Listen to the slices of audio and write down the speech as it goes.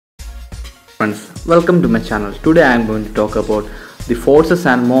Welcome to my channel. Today I am going to talk about the forces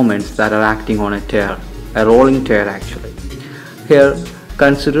and moments that are acting on a tire, a rolling tire actually. Here,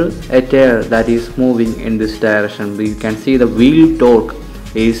 consider a tire that is moving in this direction. You can see the wheel torque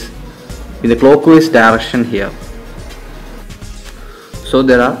is in the clockwise direction here. So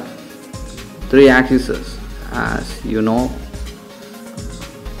there are three axes, as you know.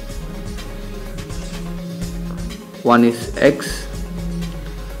 One is X,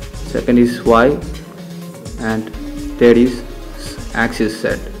 second is Y, and third is axis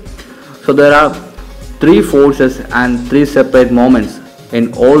Z. So there are three forces and three separate moments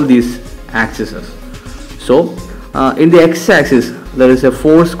in all these axes. So in the X-axis there is a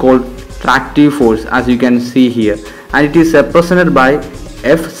force called tractive force, as you can see here, and it is represented by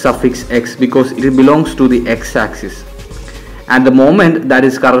F suffix X because it belongs to the X-axis, and the moment that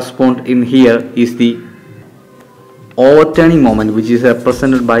is correspond in here is the overturning moment, which is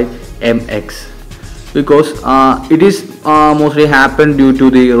represented by mx, because it is mostly happen due to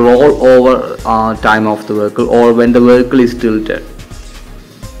the rollover time of the vehicle or when the vehicle is tilted.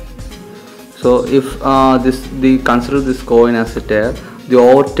 So if consider this coin as a tire, the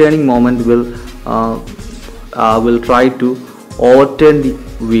overturning moment will try to overturn the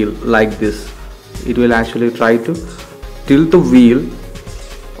wheel like this. It will actually try to tilt the wheel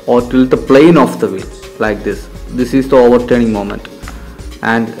or tilt the plane of the wheel like this. This is the overturning moment,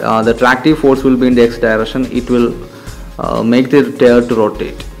 and the tractive force will be in the X direction. It will make the tire to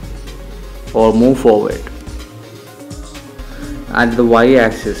rotate or move forward. At the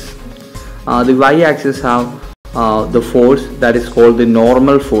Y-axis, the Y-axis have the force that is called the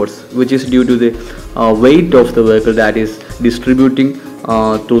normal force, which is due to the weight of the vehicle that is distributing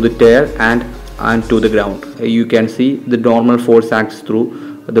to the tire and to the ground. You can see the normal force acts through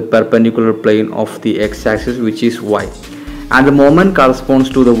the perpendicular plane of the X-axis, which is Y, and the moment corresponds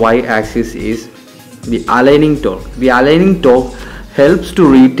to the Y-axis is the aligning torque. The aligning torque helps to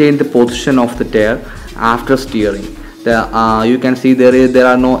retain the position of the tire after steering. You can see there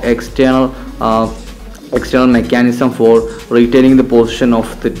are no external mechanism for retaining the position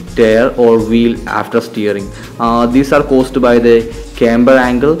of the tire or wheel after steering. These are caused by the camber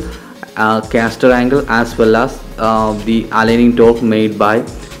angle, caster angle, as well as the aligning torque made by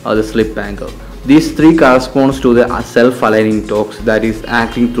the slip angle. These three corresponds to the self-aligning torques that is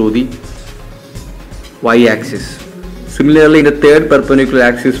acting through the Y-axis. Similarly, in the third perpendicular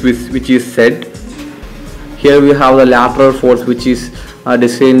axis, which is Z, here we have the lateral force, which is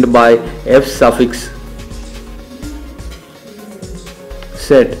defined by F suffix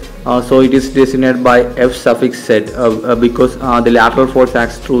Z. So it is designated by F suffix Z because the lateral force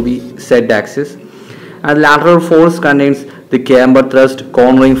acts through the Z axis, and lateral force contains the camber thrust,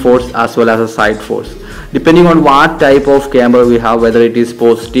 cornering force, as well as a side force. Depending on what type of camber we have, whether it is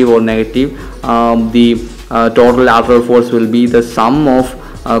positive or negative, the total lateral force will be the sum of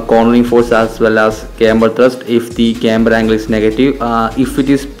cornering force as well as camber thrust if the camber angle is negative. If it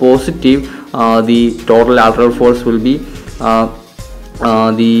is positive, the total lateral force will be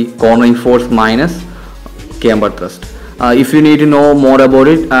the cornering force minus camber thrust. If you need to know more about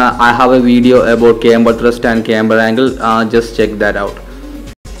it, I have a video about camber thrust and camber angle. Just check that out.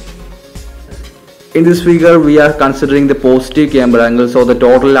 In this figure we are considering the positive camber angle, so the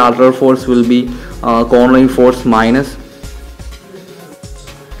total lateral force will be cornering force minus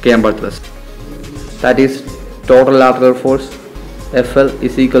camber thrust. That is total lateral force FL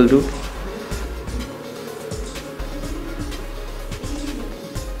is equal to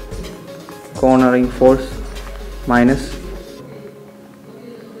cornering force minus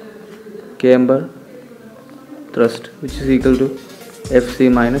camber thrust, which is equal to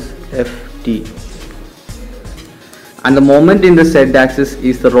FC minus FT. And the moment in the Z axis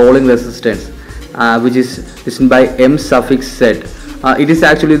is the rolling resistance, which is defined by M suffix Z. It is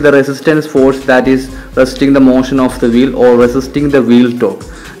actually the resistance force that is resisting the motion of the wheel or resisting the wheel torque.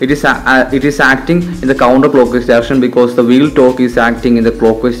 It is acting in the counterclockwise direction because the wheel torque is acting in the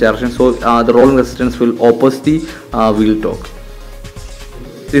clockwise direction. So the rolling resistance will oppose the wheel torque.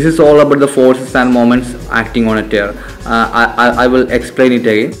 This is all about the forces and moments acting on a tire. I will explain it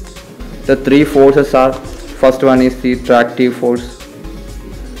again. The three forces are: first one is the tractive force,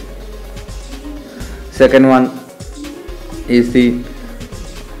 second one is the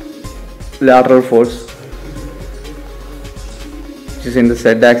lateral force, which is in the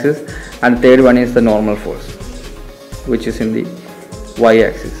Z axis, and the third one is the normal force, which is in the Y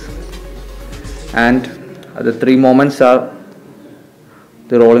axis. And the three moments are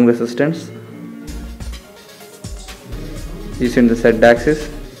the rolling resistance is in the Z axis,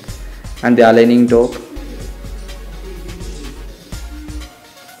 and the aligning torque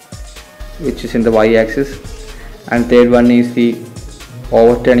which is in the y-axis, and third one is the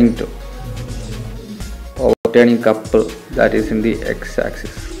overturning couple, that is in the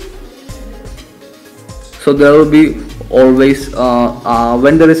x-axis. So there will be always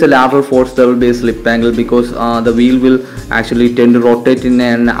when there is a lateral force, there will be a slip angle, because the wheel will actually tend to rotate in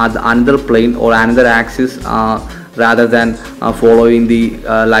another plane or another axis rather than following the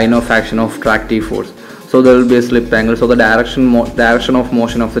line of action of tractive force. So there will be a slip angle. So the direction of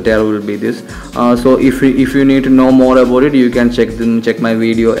motion of the tyre will be this. So if you need to know more about it, you can check my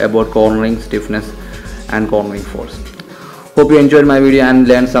video about cornering stiffness and cornering force. Hope you enjoyed my video and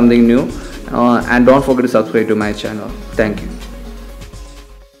learned something new, and don't forget to subscribe to my channel. Thank you.